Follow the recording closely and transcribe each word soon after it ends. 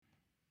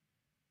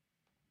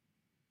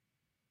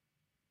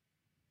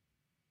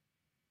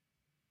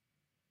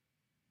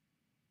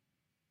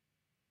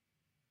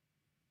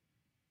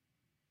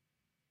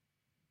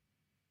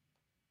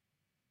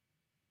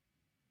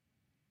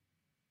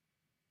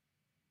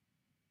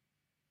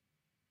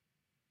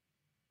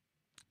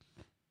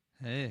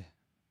Hey,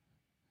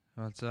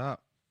 what's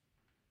up?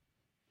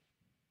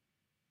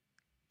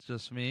 It's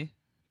just me,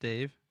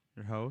 Dave,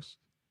 your host.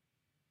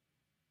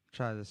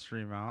 Try to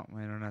stream out.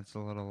 My internet's a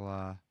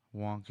little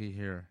wonky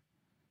here.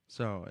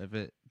 So if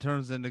it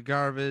turns into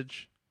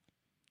garbage,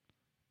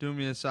 do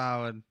me a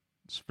solid.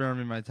 Spare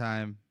me my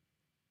time.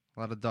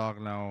 Let a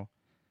dog know.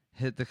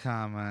 Hit the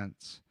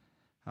comments.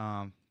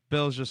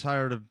 Bill's just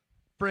hired a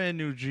brand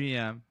new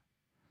GM.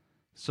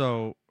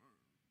 So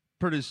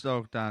pretty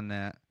stoked on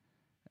that.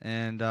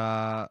 And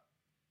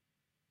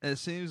it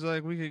seems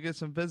like we could get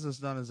some business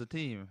done as a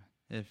team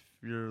if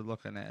you're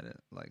looking at it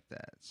like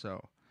that.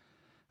 So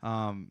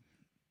Um,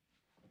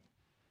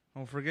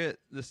 don't forget,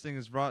 this thing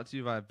is brought to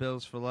you by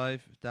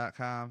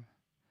BillsForLife.com.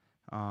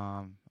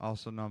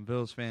 Also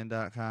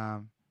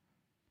NumbBillsFan.com.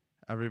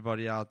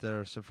 Everybody out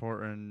there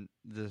supporting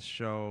this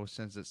show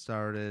since it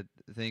started,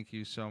 thank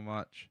you so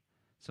much.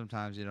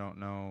 Sometimes you don't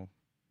know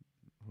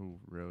who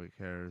really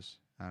cares,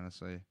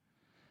 honestly.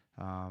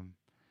 Um,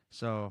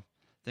 so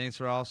thanks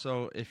for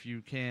also, if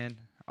you can,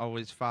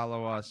 always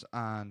follow us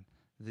on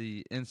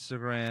the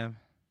Instagram.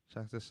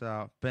 Check this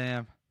out.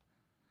 Bam.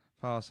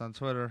 Follow us on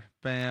Twitter.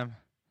 Bam.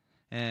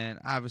 And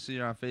obviously,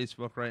 you're on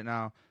Facebook right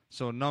now.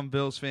 So, Numb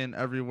Bills fan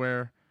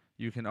everywhere.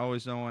 You can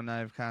always know when I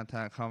have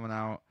content coming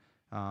out.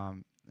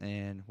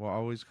 And we'll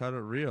always cut it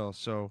real.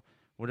 So,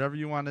 whatever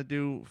you want to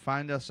do,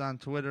 find us on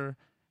Twitter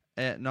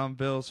at Numb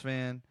Bills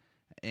fan.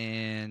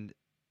 And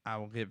I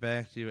will get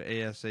back to you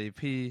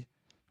ASAP.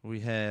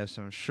 We have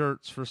some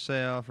shirts for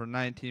sale for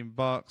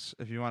 $19.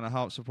 If you want to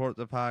help support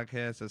the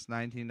podcast, that's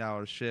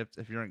 $19 shipped.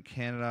 If you're in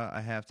Canada,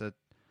 you have to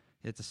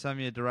send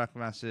me a direct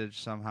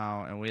message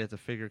somehow, and we have to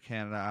figure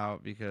Canada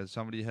out because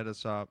somebody hit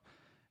us up,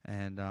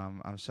 and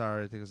I'm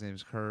sorry, I think his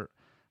name's Kurt.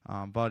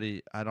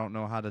 Buddy, I don't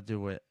know how to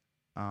do it.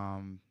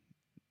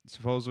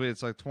 Supposedly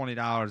it's like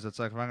 $20. It's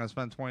like if I'm going to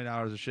spend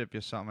 $20 to ship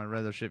you something, I'd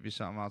rather ship you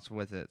something else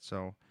with it.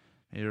 So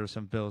here's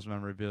some Bills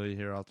memorabilia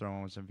here. I'll throw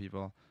in with some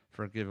people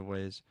for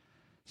giveaways.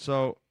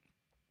 So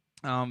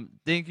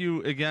thank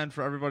you again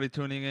for everybody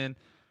tuning in.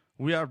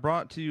 We are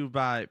brought to you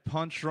by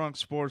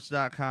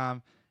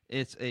PunchDrunkSports.com.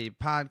 It's a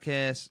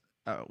podcast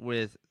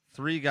with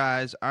three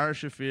guys, Ara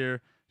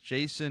Shafir,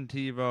 Jason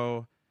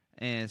Tebow,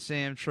 and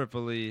Sam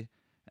Tripoli,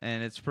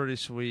 and it's pretty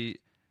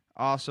sweet.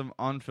 Awesome,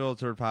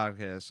 unfiltered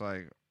podcast.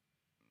 Like,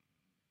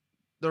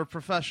 they're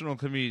professional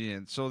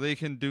comedians, so they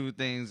can do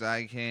things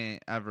I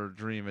can't ever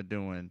dream of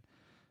doing.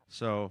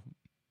 So,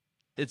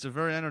 it's a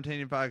very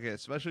entertaining podcast,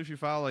 especially if you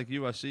follow, like,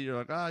 UFC. You're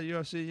like,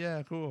 UFC,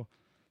 yeah, cool.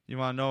 You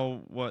want to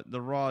know what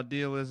the raw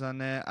deal is on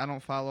that? I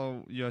don't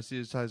follow UFC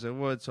as tight as I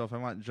would, so if I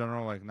want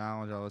general like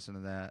knowledge, I'll listen to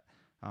that.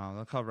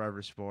 They'll cover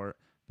every sport.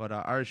 But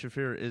Ari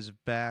Shafir is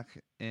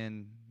back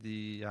in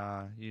the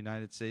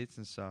United States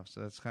and stuff,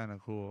 so that's kind of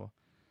cool.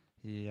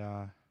 He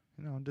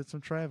did some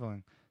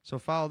traveling. So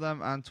follow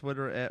them on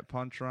Twitter at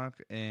PunchdRunk,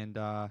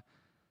 and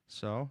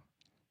so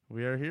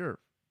we are here.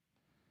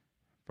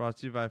 Brought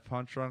to you by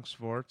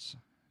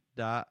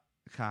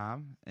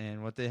PunchDrunkSports.com,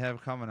 and what they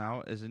have coming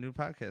out is a new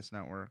podcast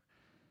network.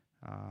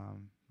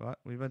 But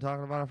we've been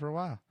talking about it for a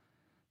while.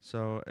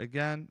 So,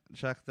 again,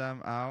 check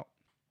them out.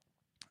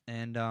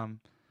 And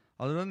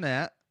other than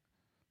that,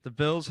 the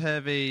Bills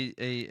have a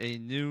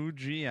new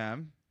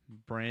GM,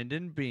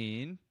 Brandon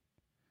Beane.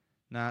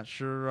 Not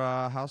sure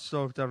how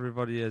stoked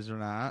everybody is or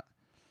not.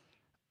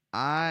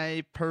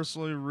 I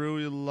personally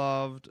really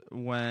loved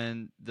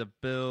when the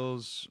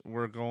Bills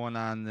were going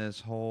on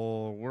this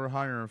whole we're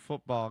hiring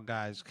football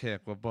guys kick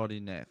with Buddy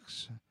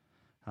Nix.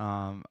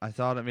 I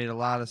thought it made a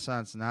lot of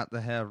sense not to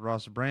have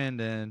Russ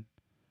Brandon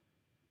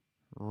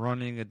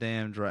running a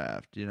damn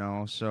draft,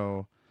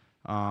 So,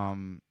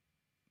 and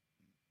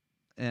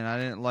I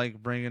didn't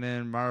like bringing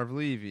in Marv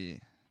Levy.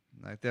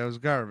 Like, that was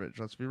garbage.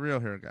 Let's be real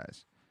here,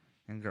 guys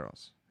and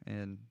girls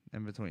and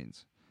in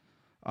betweens.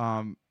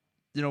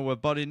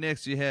 With Buddy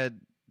Nix, you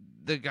had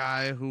the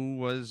guy who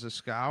was a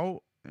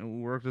scout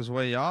and worked his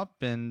way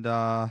up and,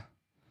 kept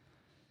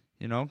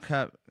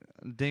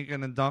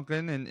dinking and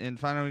dunking, and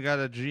finally got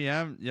a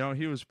GM.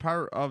 He was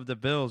part of the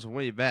Bills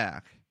way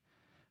back.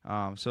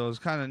 So it was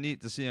kind of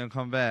neat to see him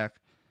come back.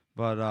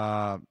 But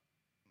I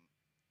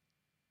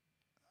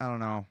don't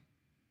know.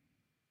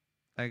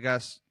 I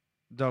guess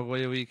Doug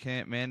Whaley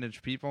can't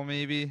manage people,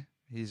 maybe.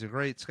 He's a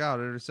great scout.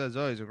 Everybody says,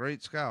 he's a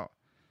great scout.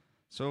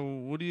 So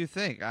what do you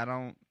think? I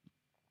don't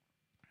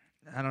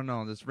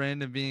know. This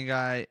Brandon Beane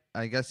guy,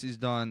 I guess he's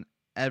done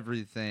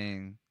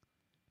everything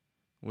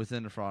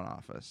within the front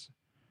office.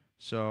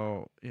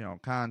 So,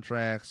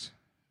 contracts,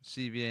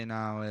 CBA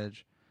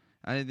knowledge,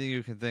 anything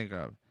you can think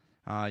of.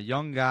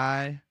 Young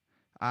guy,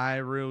 I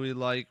really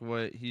like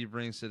what he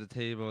brings to the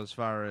table as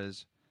far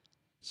as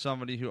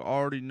somebody who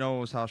already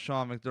knows how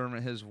Sean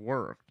McDermott has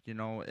worked.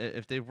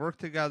 If they've worked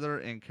together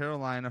in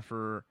Carolina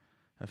for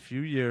a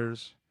few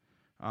years,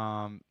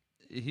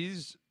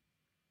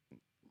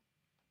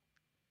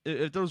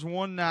 if there's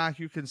one knock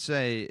you can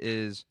say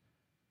is,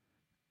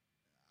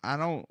 I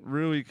don't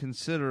really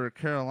consider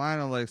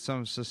Carolina like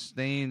some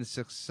sustained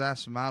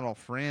success model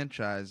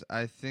franchise.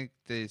 I think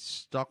they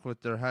stuck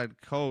with their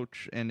head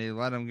coach and they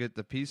let him get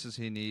the pieces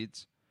he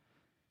needs.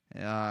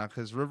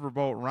 Because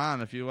Riverboat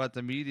Ron, if you let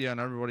the media and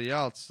everybody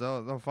else,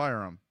 they'll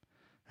fire him.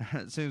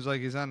 It seems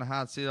like he's on the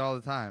hot seat all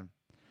the time.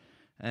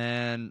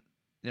 And,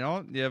 you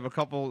have a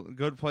couple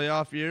good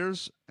playoff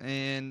years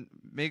and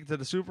make it to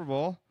the Super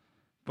Bowl.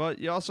 But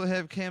you also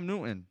have Cam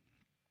Newton.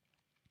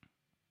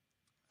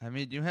 I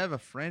mean, you have a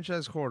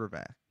franchise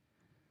quarterback.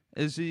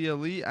 Is he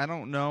elite? I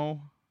don't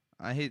know.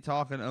 I hate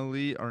talking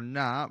elite or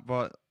not,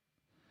 but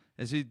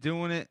is he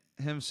doing it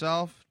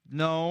himself?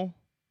 No.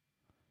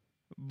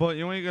 But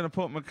you ain't going to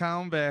put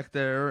McCown back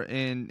there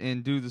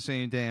and do the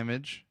same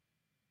damage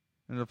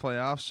in the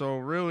playoffs. So,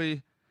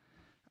 really,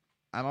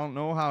 I don't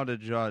know how to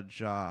judge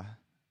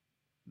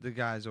the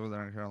guys over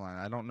there in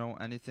Carolina. I don't know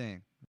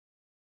anything,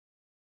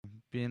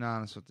 being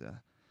honest with you.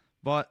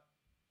 But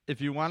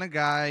if you want a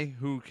guy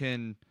who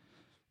can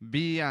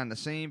be on the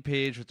same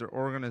page with their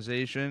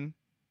organization,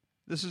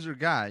 this is your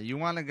guy. You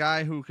want a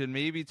guy who can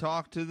maybe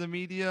talk to the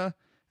media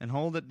and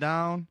hold it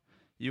down.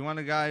 You want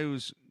a guy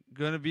who's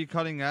going to be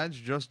cutting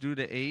edge just due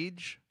to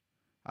age.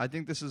 I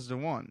think this is the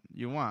one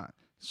you want.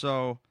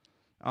 So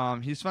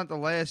he spent the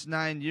last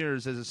 9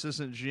 years as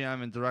assistant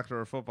GM and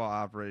director of football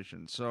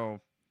operations. So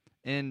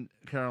in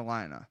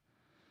Carolina.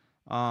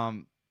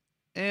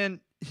 And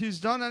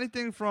he's done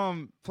anything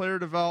from player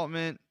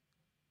development,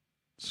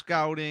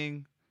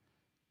 scouting,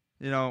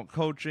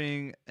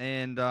 coaching,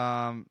 and,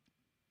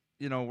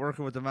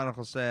 working with the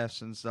medical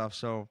staffs and stuff.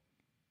 So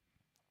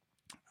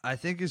I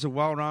think he's a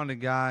well-rounded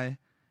guy.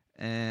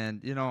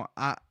 And,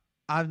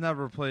 I've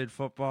never played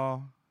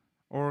football,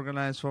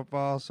 organized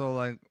football.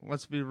 So,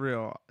 let's be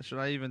real. Should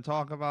I even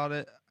talk about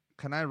it?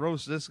 Can I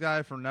roast this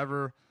guy for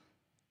never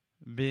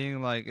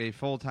being, a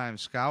full-time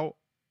scout?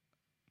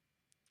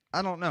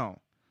 I don't know.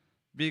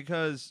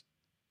 Because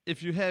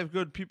if you have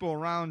good people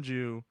around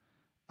you,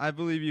 I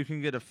believe you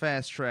can get a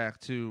fast track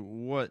to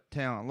what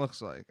talent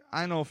looks like.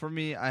 I know for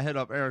me, I hit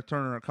up Eric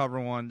Turner at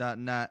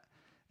cover1.net,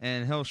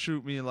 and he'll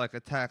shoot me a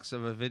text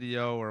of a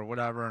video or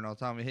whatever, and he'll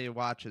tell me, hey,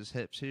 watch his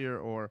hips here,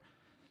 or,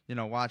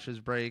 watch his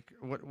break,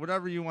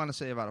 whatever you want to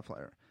say about a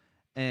player.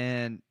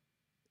 And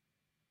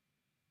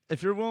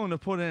if you're willing to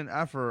put in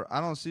effort,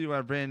 I don't see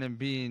why Brandon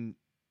Beane,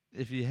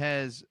 if he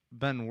has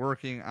been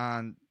working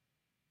on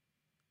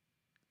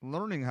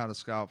learning how to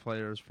scout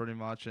players pretty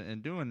much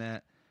and doing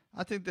that,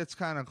 I think that's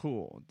kind of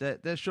cool.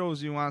 That shows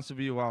he wants to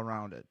be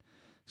well-rounded.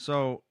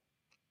 So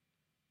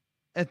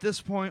at this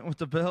point with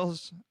the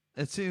Bills,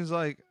 it seems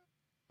like,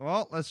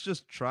 well, let's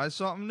just try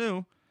something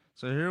new.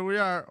 So here we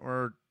are.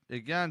 We're,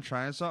 again,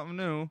 trying something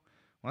new.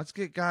 Let's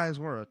get guys.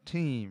 We're a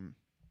team.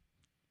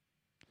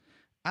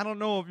 I don't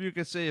know if you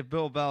could say if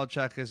Bill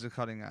Belichick is a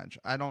cutting edge.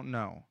 I don't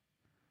know.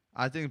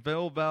 I think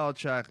Bill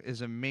Belichick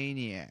is a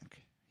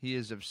maniac. He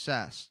is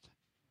obsessed.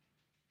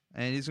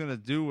 And he's going to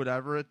do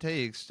whatever it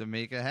takes to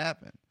make it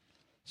happen.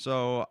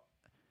 So,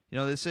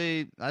 they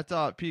say, I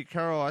thought Pete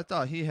Carroll,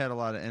 he had a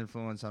lot of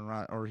influence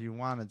on, or he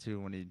wanted to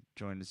when he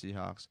joined the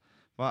Seahawks.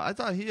 But I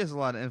thought he has a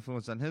lot of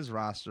influence on his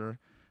roster.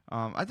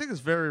 I think it's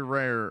very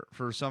rare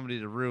for somebody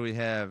to really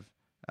have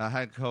a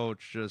head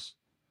coach just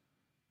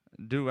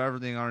do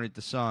everything underneath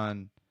the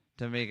sun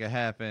to make it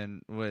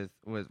happen with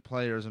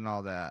players and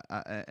all that.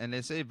 And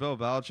they say Bill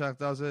Belichick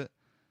does it.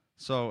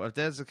 So if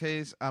that's the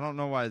case, I don't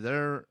know why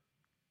their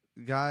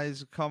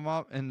guys come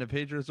up in the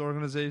Patriots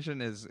organization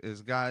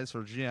is guys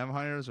for GM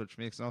hires, which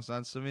makes no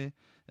sense to me.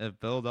 If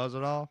Bill does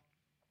it all,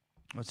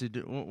 what's he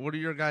do? What do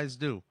your guys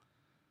do?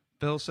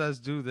 Bill says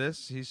do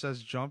this. He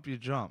says jump, you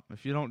jump.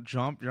 If you don't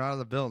jump, you're out of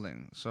the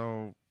building.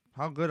 So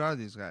how good are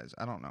these guys?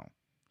 I don't know.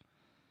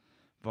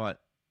 But,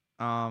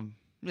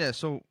 yeah,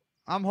 so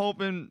I'm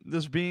hoping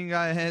this Beane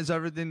guy has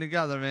everything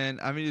together, man.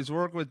 I mean, he's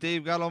worked with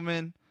Dave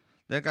Gettleman.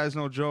 That guy's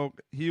no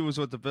joke. He was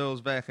with the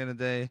Bills back in the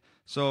day.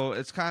 So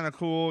it's kind of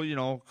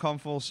cool, come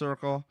full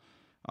circle.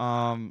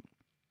 But,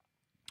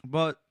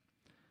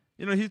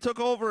 he took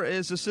over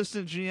as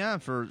assistant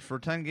GM for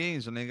 10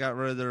 games when they got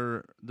rid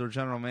of their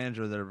general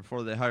manager there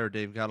before they hired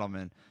Dave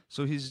Gettleman.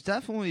 So he's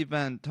definitely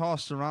been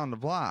tossed around the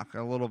block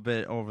a little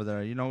bit over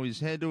there.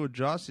 He's had to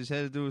adjust. He's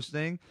had to do his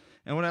thing.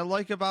 And what I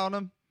like about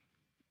him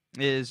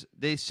is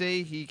they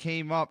say he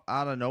came up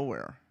out of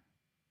nowhere.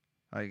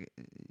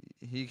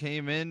 He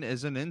came in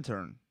as an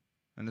intern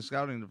in the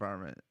scouting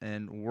department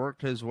and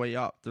worked his way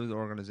up through the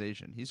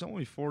organization. He's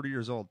only 40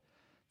 years old.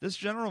 This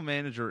general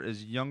manager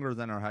is younger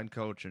than our head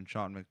coach and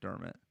Sean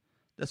McDermott.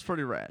 That's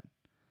pretty rad.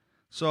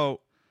 So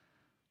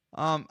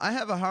I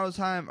have a hard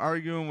time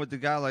arguing with the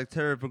guy like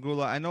Terry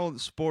Pagula. I know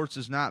sports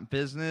is not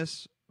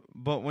business,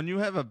 but when you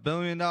have a $1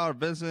 billion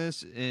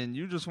business and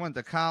you just went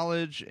to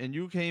college and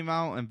you came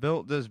out and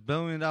built this $1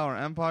 billion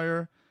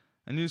empire,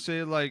 and you say,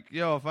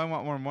 yo, if I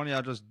want more money,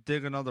 I'll just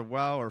dig another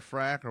well or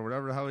frack or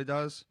whatever the hell he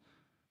does,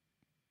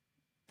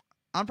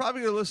 I'm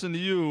probably going to listen to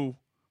you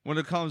when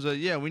it comes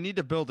to, we need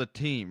to build a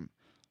team.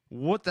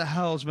 What the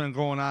hell has been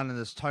going on in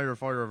this tire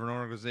fire of an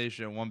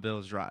organization at One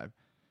Bills Drive?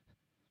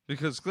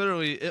 because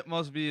clearly it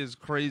must be as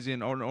crazy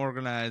and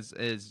unorganized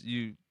as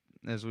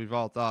we've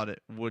all thought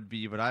it would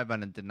be. But I've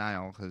been in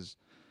denial because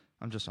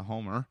I'm just a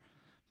homer.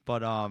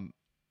 But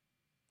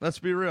let's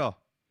be real.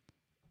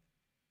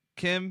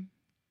 Kim,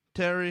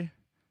 Terry,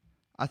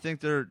 I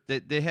think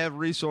they have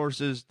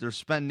resources. They're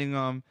spending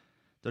them.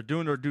 They're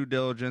doing their due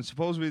diligence.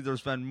 Supposedly there's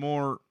been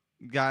more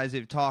guys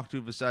they've talked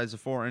to besides the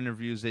 4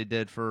 interviews they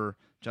did for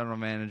general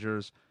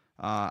managers.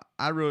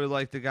 I really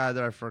like the guy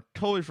that I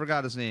totally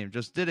forgot his name.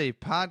 Just did a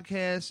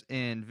podcast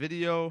and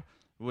video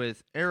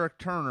with Eric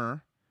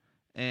Turner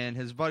and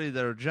his buddy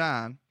there,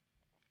 John,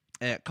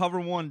 at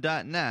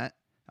cover1.net.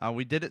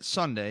 We did it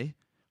Sunday.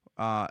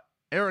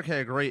 Eric had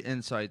a great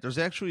insight. There's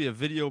actually a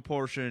video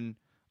portion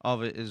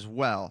of it as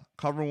well,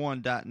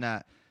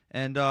 cover1.net.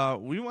 And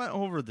we went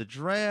over the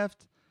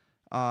draft,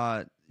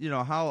 how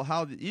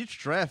each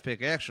draft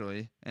pick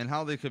actually, and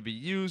how they could be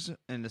used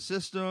in the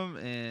system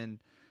and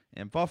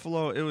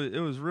Buffalo.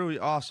 It was really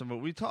awesome. But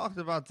we talked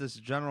about this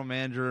general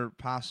manager,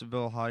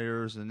 possible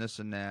hires, and this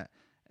and that.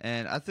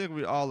 And I think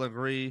we all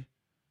agree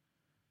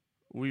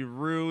we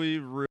really,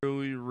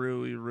 really,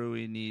 really,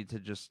 really need to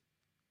just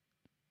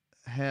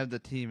have the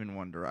team in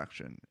one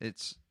direction.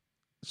 It's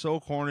so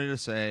corny to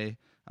say.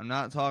 I'm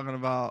not talking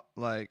about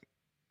like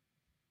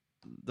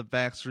the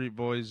Backstreet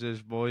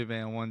Boys-ish boy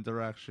band One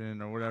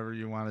Direction or whatever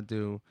you want to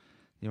do.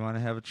 You want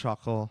to have a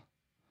chuckle.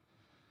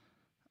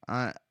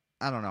 I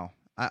don't know.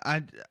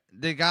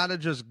 They gotta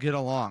just get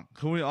along.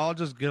 Can we all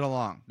just get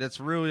along?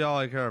 That's really all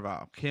I care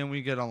about. Can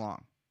we get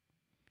along?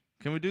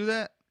 Can we do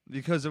that?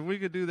 Because if we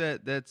could do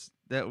that,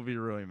 that would be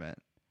really meant.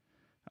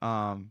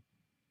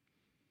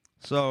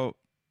 So,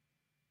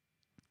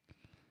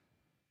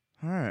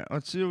 all right,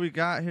 let's see what we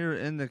got here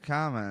in the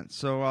comments.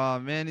 So,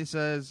 Manny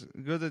says,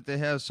 good that they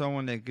have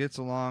someone that gets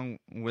along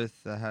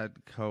with the head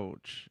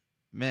coach.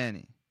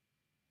 Manny,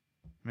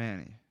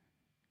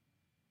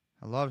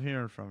 I love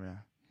hearing from you.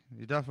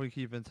 You definitely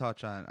keep in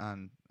touch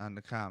on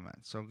the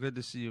comments. So good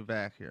to see you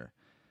back here.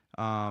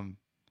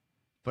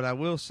 But I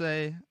will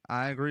say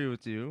I agree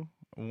with you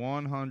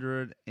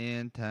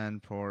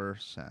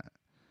 110%.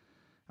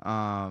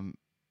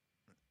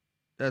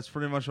 That's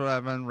pretty much what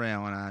I've been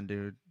railing on,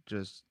 dude.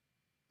 Just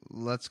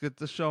let's get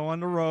the show on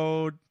the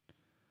road.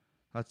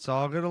 Let's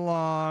all get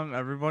along.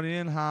 Everybody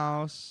in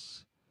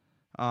house.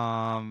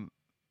 Like,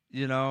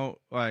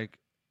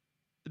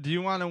 do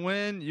you want to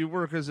win? You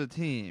work as a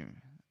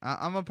team.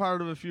 I'm a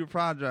part of a few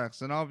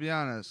projects, and I'll be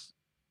honest,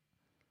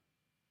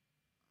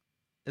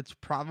 it's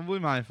probably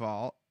my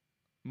fault.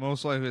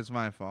 Most likely it's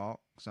my fault,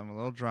 because I'm a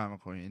little drama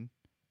queen.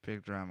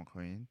 Big drama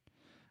queen.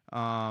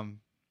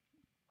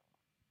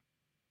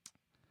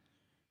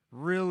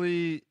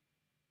 Really,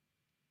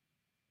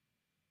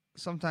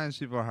 sometimes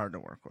people are hard to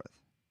work with.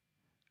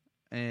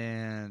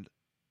 And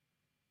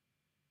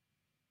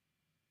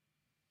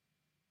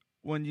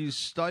when you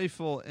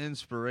stifle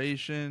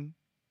inspiration,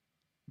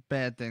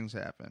 bad things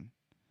happen.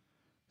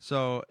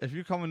 So if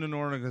you come into an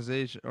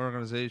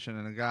organization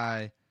and a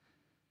guy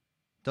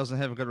doesn't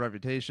have a good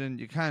reputation,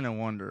 you kind of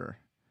wonder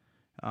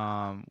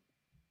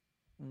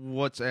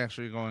what's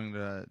actually going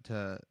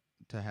to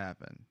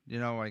happen.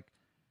 Like,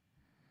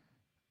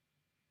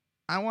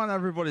 I want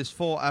everybody's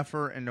full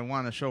effort and to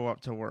want to show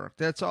up to work.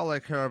 That's all I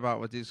care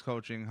about with these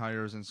coaching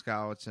hires and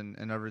scouts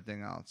and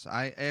everything else.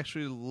 I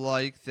actually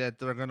like that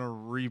they're going to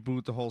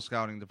reboot the whole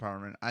scouting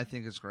department. I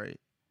think it's great.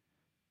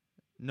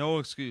 No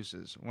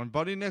excuses. When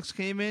Buddy Nix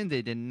came in,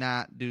 they did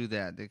not do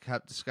that. They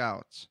kept the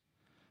scouts.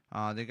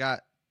 They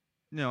got,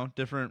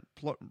 different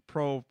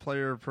pro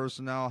player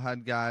personnel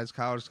head guys,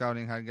 college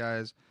scouting head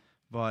guys.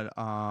 But,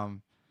 as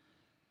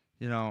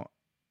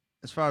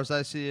far as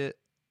I see it,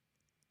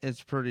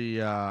 it's pretty,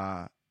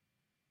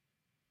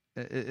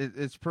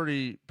 it's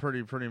pretty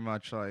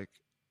much like,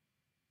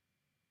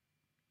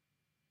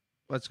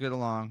 let's get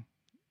along,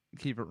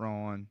 keep it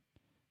rolling,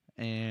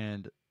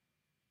 and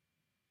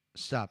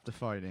stop the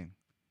fighting.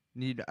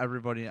 Need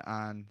everybody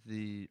on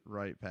the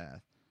right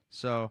path.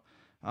 So,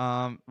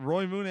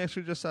 Roy Moon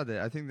actually just said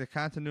that. I think the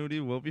continuity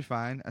will be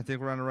fine. I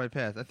think we're on the right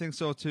path. I think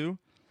so too.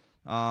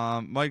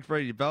 Mike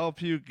Brady,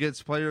 Bellevue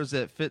gets players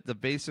that fit the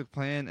basic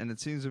plan, and it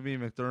seems to me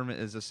McDermott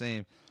is the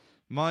same.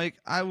 Mike,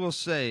 I will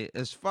say,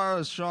 as far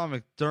as Sean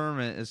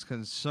McDermott is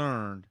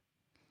concerned,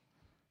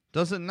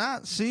 does it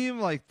not seem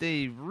like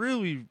they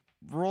really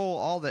roll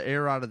all the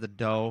air out of the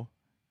dough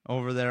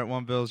over there at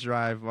One Bills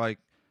Drive? Like,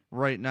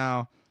 right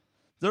now,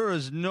 there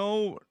is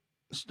no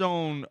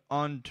stone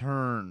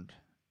unturned.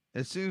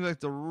 It seems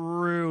like they're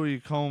really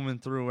combing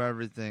through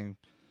everything,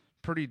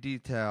 pretty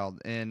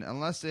detailed. And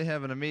unless they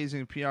have an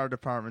amazing PR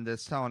department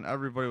that's telling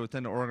everybody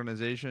within the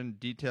organization,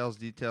 details.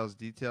 We're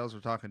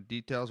talking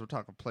details. We're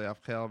talking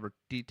playoff caliber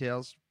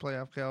details.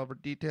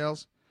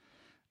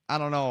 I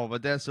don't know,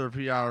 but that's their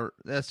PR.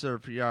 That's their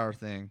PR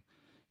thing,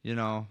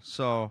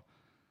 So,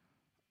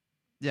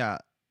 yeah,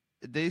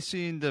 they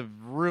seem to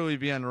really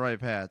be on the right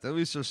path. At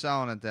least they're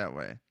selling it that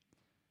way.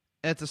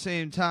 At the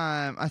same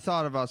time, I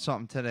thought about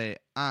something today,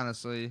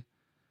 honestly.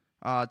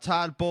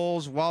 Todd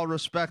Bowles,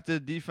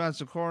 well-respected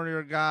defensive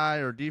coordinator guy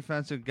or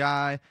defensive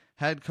guy,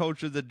 head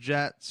coach of the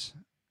Jets.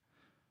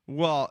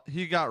 well,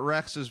 he got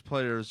Rex's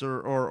players,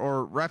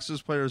 or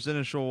Rex's players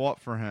didn't show up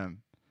for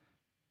him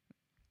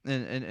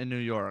in New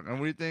York. And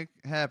what do you think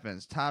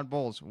happens? Todd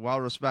Bowles,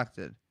 well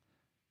respected.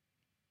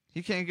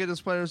 He can't get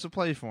his players to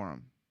play for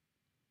him.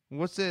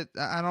 What's it?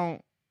 I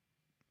don't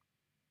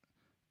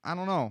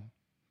know.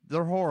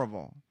 They're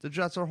horrible. The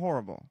Jets are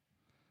horrible.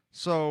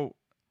 So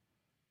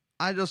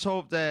I just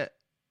hope that,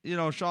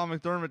 Sean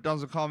McDermott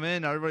doesn't come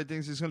in. Everybody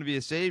thinks he's going to be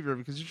a savior,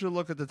 because you should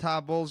look at the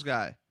Todd Bowles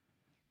guy.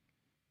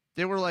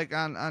 They were like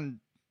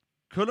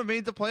could have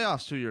made the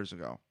playoffs 2 years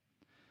ago.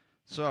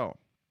 So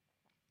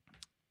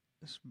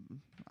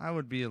I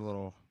would be a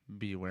little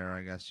beware,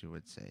 I guess you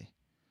would say.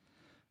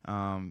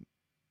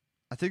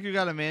 I think you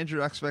got to manage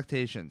your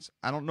expectations.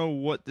 I don't know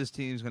what this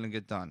team's going to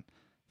get done.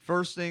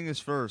 First thing is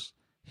first.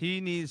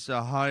 He needs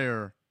to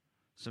hire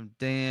some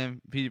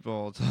damn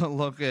people to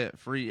look at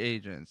free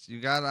agents. You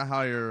got to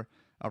hire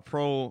a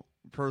pro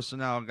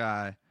personnel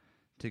guy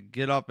to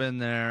get up in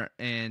there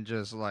and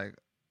just like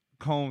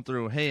comb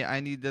through. Hey, I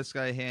need this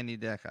guy. Hey, I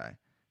need that guy.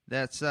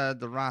 That said,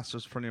 the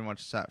roster's pretty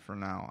much set for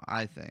now,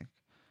 I think.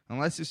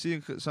 Unless you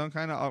see some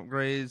kind of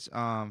upgrades.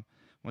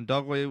 When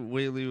Doug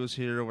Whaley was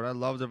here, what I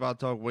loved about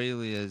Doug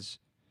Whaley is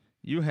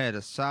you had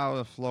a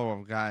solid flow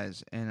of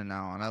guys in and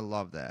out, and I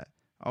love that.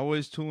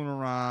 Always tooling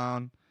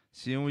around,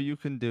 seeing what you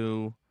can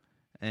do,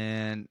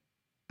 and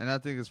I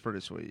think it's pretty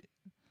sweet.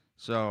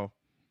 So,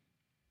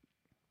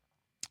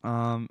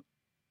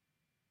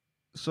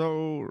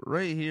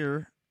 right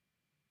here,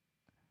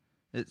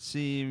 it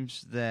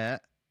seems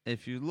that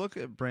if you look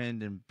at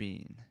Brandon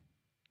Beane,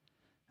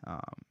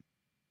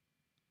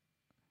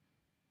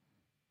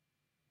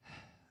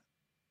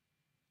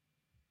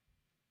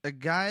 a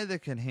guy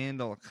that can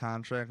handle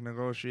contract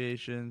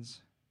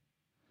negotiations,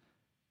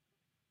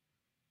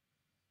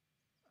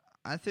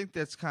 I think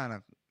that's kind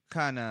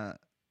of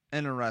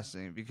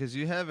interesting, because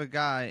you have a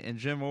guy in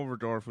Jim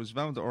Overdorf who's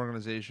been with the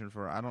organization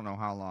for I don't know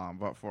how long,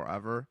 but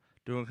forever,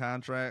 doing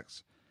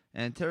contracts.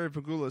 And Terry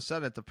Pagula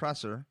said at the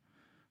presser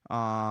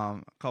a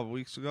couple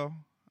weeks ago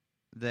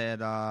that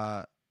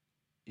the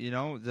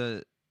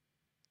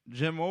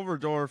Jim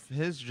Overdorf,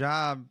 his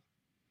job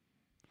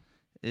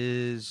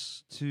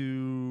is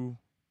to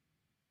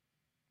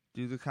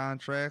do the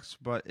contracts,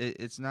 but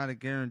it's not a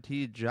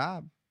guaranteed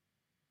job.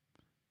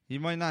 He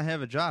might not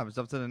have a job. It's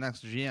up to the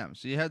next GM.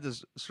 So you had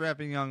this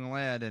strapping young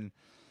lad in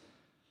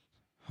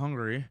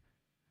Hungary,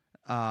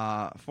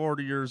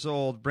 40 years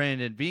old,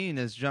 Brandon Beane,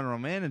 as general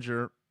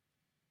manager.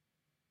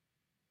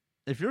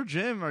 If you're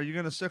Jim, are you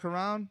going to stick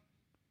around?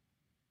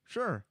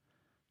 Sure.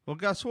 Well,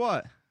 guess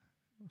what?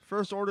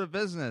 First order of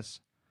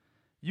business.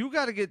 You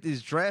got to get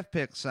these draft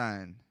picks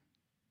signed.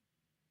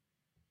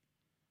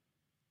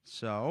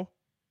 So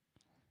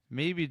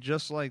maybe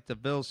just like the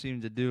Bills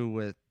seem to do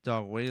with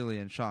Doug Whaley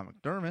and Sean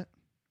McDermott,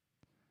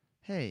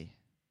 hey,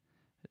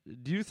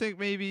 do you think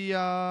maybe you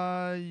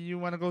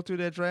want to go through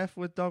that draft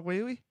with Doug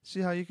Whaley?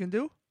 See how you can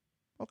do?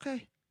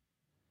 Okay.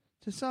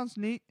 This sounds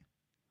neat.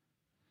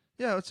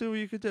 Yeah, let's see what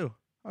you could do.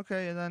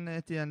 Okay, and then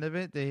at the end of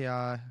it, they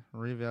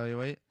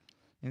reevaluate.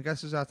 And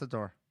guess who's out the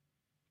door?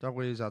 Doug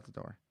Whaley's out the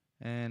door.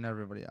 And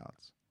everybody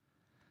else.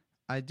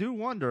 I do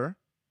wonder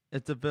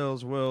if the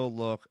Bills will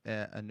look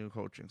at a new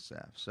coaching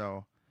staff.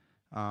 So,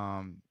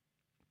 I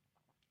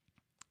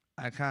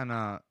kind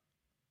of,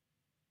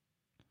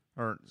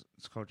 or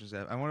coaching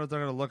staff, I wonder if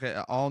they're going to look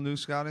at all new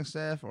scouting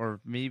staff, or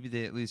maybe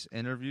they at least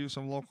interview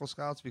some local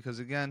scouts, because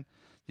again,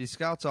 these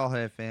scouts all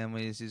have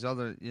families. These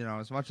other,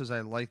 as much as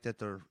I like that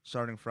they're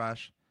starting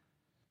fresh,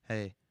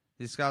 hey,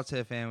 these scouts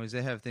have families.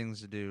 They have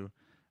things to do.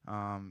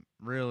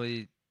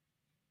 Really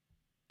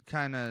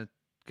kind of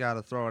got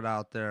to throw it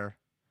out there.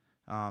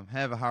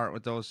 Have a heart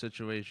with those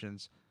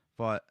situations.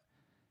 But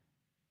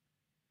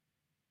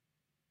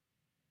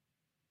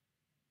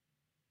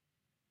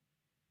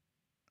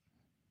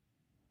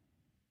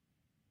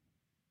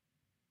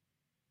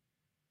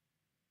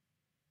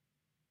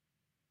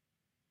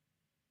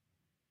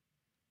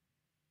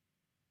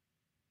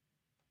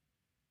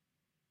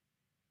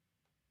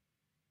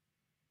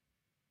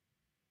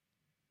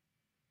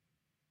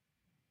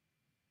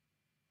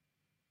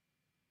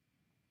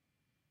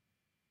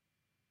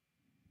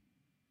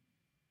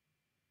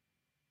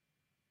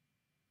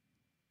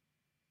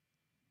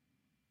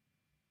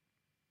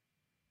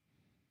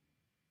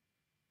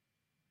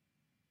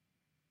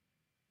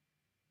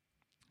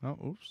oh,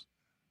 oops.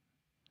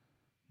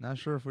 Not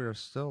sure if we are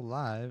still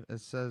live. It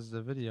says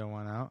the video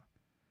went out.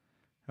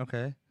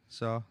 Okay,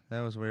 so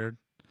that was weird.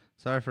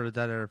 Sorry for the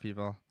dead air,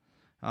 people.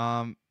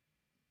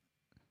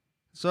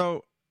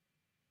 So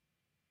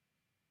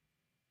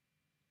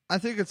I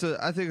think it's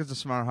a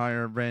smart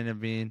hire, Brandon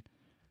Beane.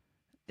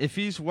 If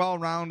he's well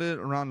rounded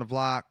around the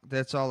block,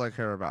 that's all I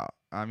care about.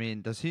 I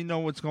mean, does he know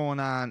what's going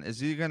on? Is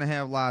he going to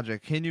have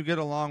logic? Can you get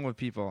along with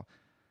people?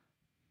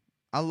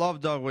 I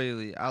love Doug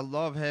Whaley. I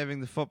love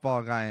having the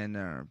football guy in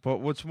there. But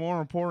what's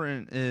more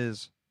important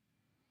is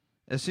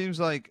it seems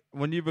like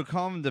when you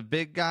become the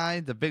big guy,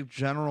 the big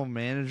general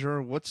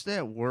manager, what's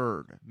that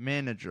word?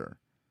 Manager.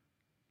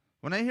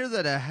 When I hear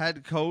that a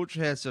head coach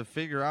has to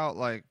figure out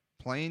like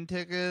plane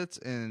tickets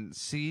and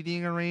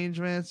seating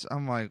arrangements.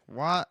 I'm like,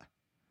 what?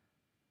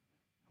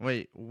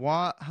 Wait,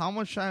 what? How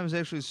much time is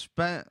actually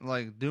spent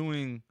like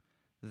doing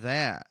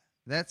that?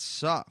 That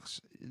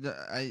sucks.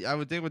 I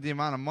would think with the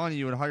amount of money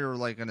you would hire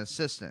like an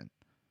assistant.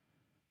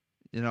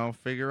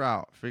 Figure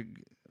out.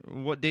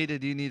 What data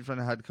do you need from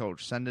the head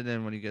coach? Send it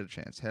in when you get a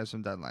chance. Have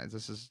some deadlines.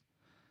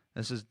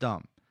 This is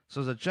dumb.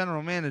 So as a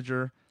general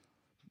manager,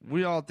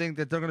 we all think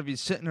that they're going to be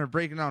sitting there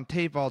breaking down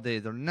tape all day.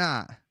 They're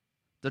not.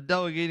 They're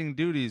delegating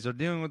duties. They're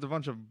dealing with a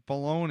bunch of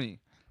baloney.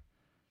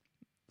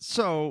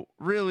 So,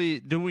 really,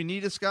 do we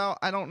need a scout?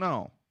 I don't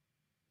know.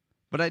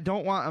 But I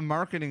don't want a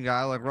marketing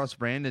guy like Russ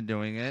Brandon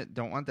doing it.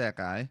 Don't want that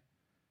guy.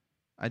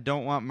 I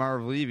don't want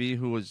Marv Levy,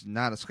 who was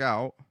not a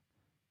scout.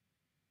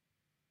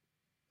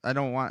 I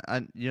don't want,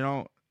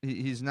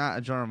 he's not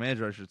a general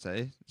manager, I should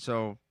say.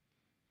 So,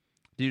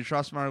 do you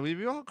trust Marv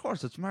Levy? Oh, of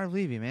course, it's Marv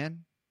Levy,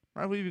 man.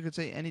 Marv Levy could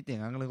say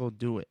anything. I'm going to go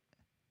do it.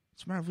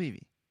 It's Marv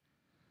Levy.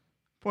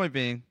 Point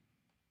being,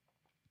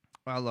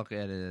 what I look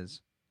at it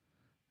is,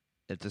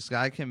 if this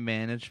guy can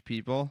manage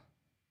people,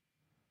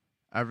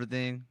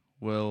 everything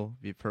will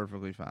be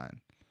perfectly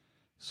fine.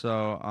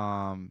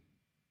 So,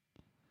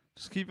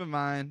 just keep in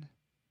mind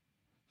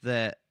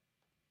that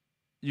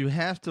you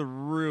have to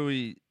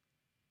really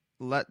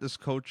let this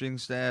coaching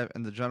staff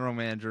and the general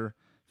manager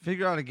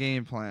figure out a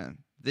game plan.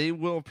 They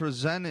will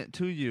present it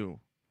to you,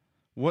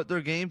 what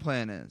their game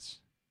plan is.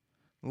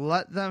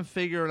 Let them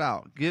figure it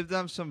out. Give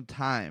them some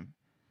time.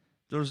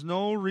 There's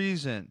no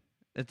reason,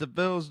 if the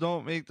Bills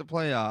don't make the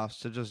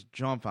playoffs, to just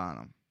jump on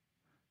them.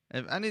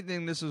 If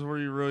anything, this is where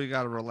you really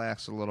got to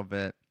relax a little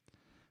bit.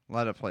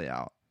 Let it play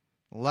out.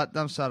 Let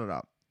them set it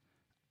up.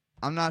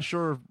 I'm not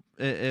sure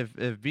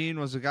if Beane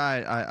was the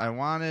guy I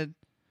wanted,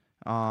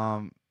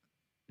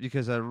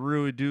 because I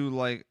really do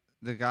like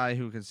the guy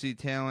who can see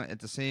talent. At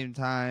the same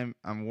time,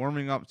 I'm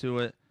warming up to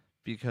it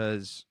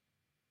because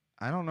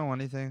I don't know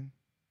anything.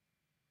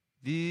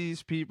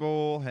 These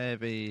people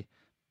have a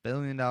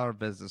billion-dollar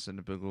business in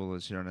the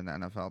Bagulas here in an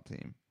NFL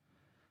team.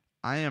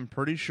 I am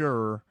pretty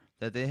sure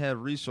that they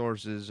have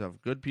resources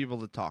of good people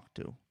to talk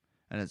to.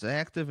 And as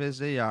active as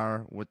they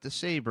are with the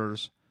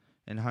Sabres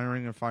in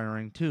hiring and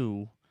firing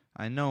too,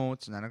 I know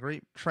it's not a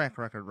great track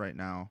record right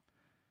now.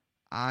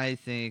 I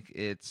think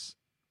it's,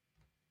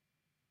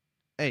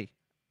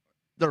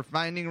 they're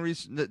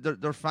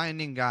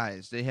finding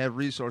guys. They have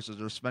resources.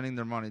 They're spending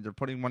their money. They're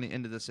putting money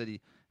into the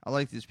city. I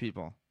like these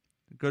people.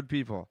 Good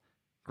people.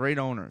 Great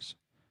owners.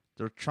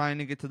 They're trying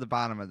to get to the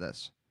bottom of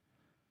this.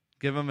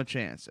 Give them a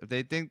chance. If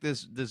they think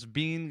this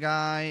Beane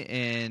guy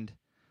and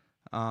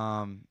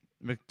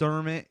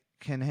McDermott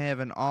can have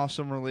an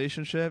awesome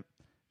relationship,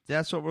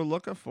 that's what we're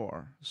looking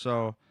for.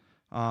 So,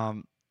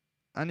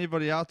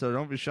 anybody out there,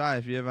 don't be shy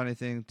if you have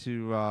anything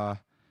to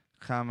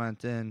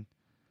comment in.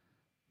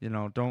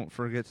 Don't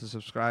forget to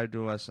subscribe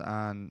to us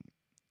on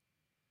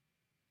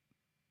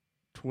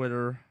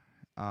Twitter,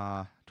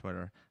 on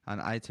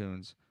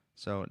iTunes.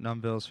 So,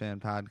 Numb Bills Fan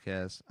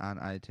Podcast on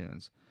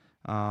iTunes.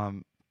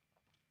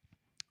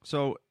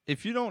 So,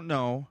 if you don't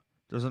know,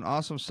 there's an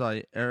awesome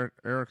site.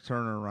 Eric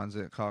Turner runs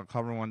it called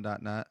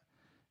cover1.net.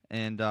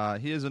 And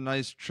he has a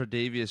nice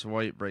Tre'Davious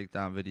White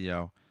breakdown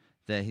video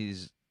that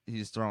he's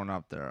thrown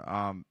up there.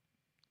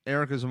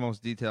 Eric is the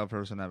most detailed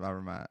person I've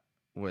ever met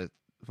with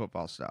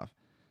football stuff.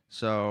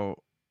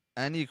 So,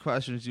 any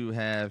questions you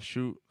have,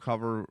 shoot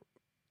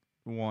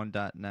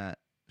cover1.net.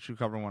 Shoot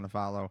cover1 to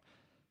follow.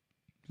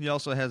 He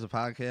also has a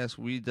podcast.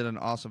 We did an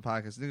awesome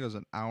podcast. I think it was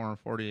an hour and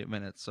 48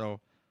 minutes. So,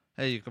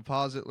 hey, you can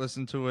pause it,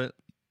 listen to it.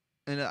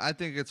 And I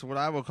think it's what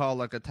I would call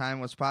like a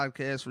timeless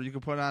podcast where you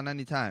can put on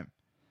any time.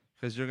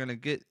 Because you're going to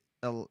get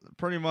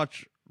pretty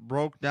much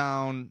broke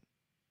down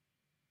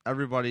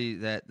everybody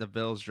that the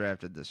Bills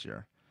drafted this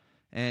year.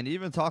 And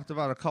even talked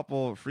about a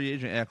couple free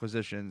agent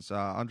acquisitions,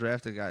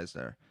 undrafted guys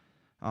there.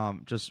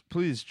 Just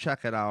please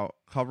check it out,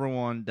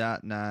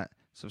 cover1.net.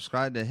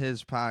 Subscribe to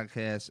his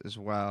podcast as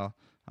well.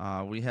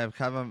 We have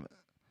Kevin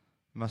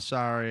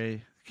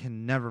Masari.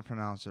 Can never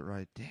pronounce it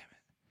right.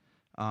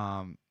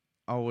 Damn it.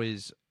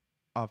 Always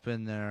up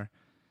in there.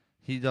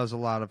 He does a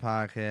lot of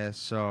podcasts.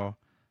 So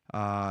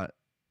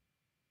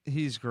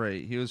he's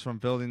great. He was from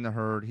Building the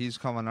Herd. He's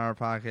come on our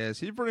podcast.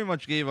 He pretty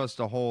much gave us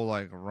the whole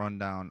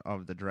rundown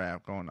of the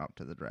draft going up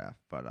to the draft.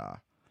 But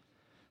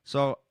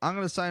so I'm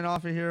going to sign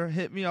off of here.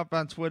 Hit me up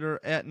on Twitter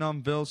at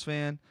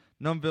NumbBillsFan,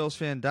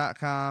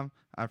 NumbBillsFan.com.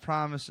 I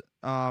promise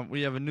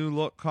we have a new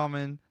look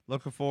coming.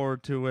 Looking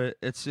forward to it.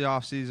 It's the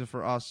off season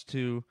for us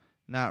too.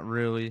 Not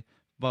really,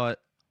 but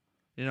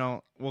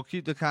we'll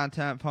keep the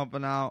content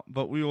pumping out,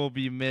 but we will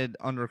be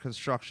under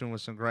construction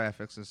with some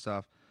graphics and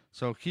stuff.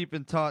 So keep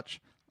in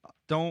touch.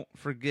 Don't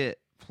forget,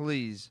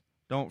 please,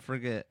 don't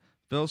forget,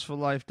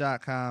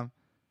 BillsForLife.com,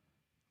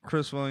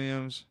 Chris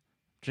Williams,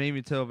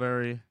 Jamie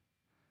Tilbury.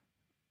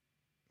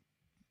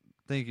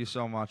 Thank you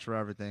so much for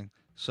everything.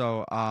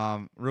 So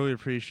really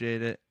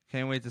appreciate it.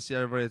 Can't wait to see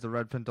everybody at the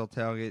Red Pinto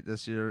Tailgate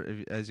this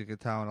year, as you can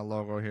tell in the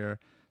logo here.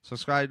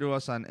 Subscribe to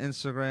us on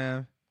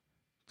Instagram,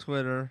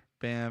 Twitter,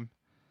 BAM.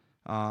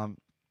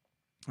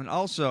 And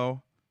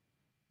also,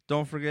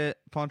 don't forget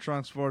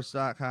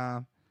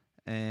punchdrunksports.com.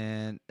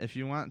 And if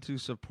you want to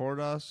support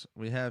us,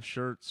 we have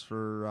shirts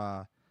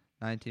for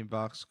 $19.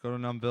 Go to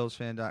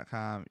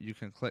numbbillsfan.com. You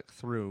can click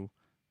through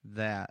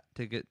that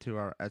to get to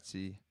our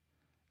Etsy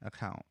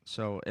account.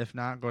 So if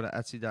not, go to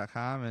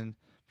etsy.com and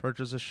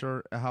purchase a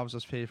shirt. It helps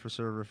us pay for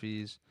server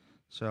fees,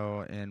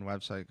 so and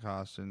website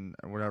costs and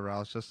whatever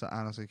else, just to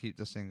honestly keep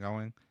this thing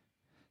going.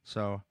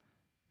 So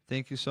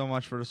thank you so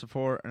much for the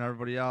support, and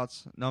everybody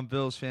else,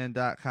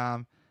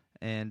 numbbillsfan.com.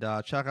 And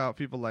check out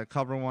people like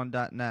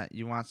cover1.net.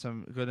 You want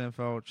some good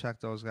info, check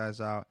those guys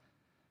out.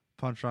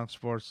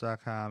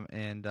 punchdrunksports.com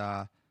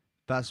and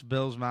Best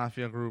Bills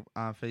Mafia group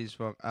on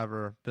Facebook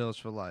ever, Bills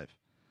for Life.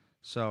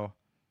 So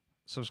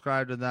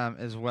subscribe to them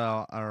as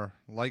well, or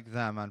like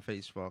them on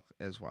Facebook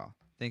as well.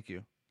 Thank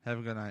you. Have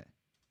a good night.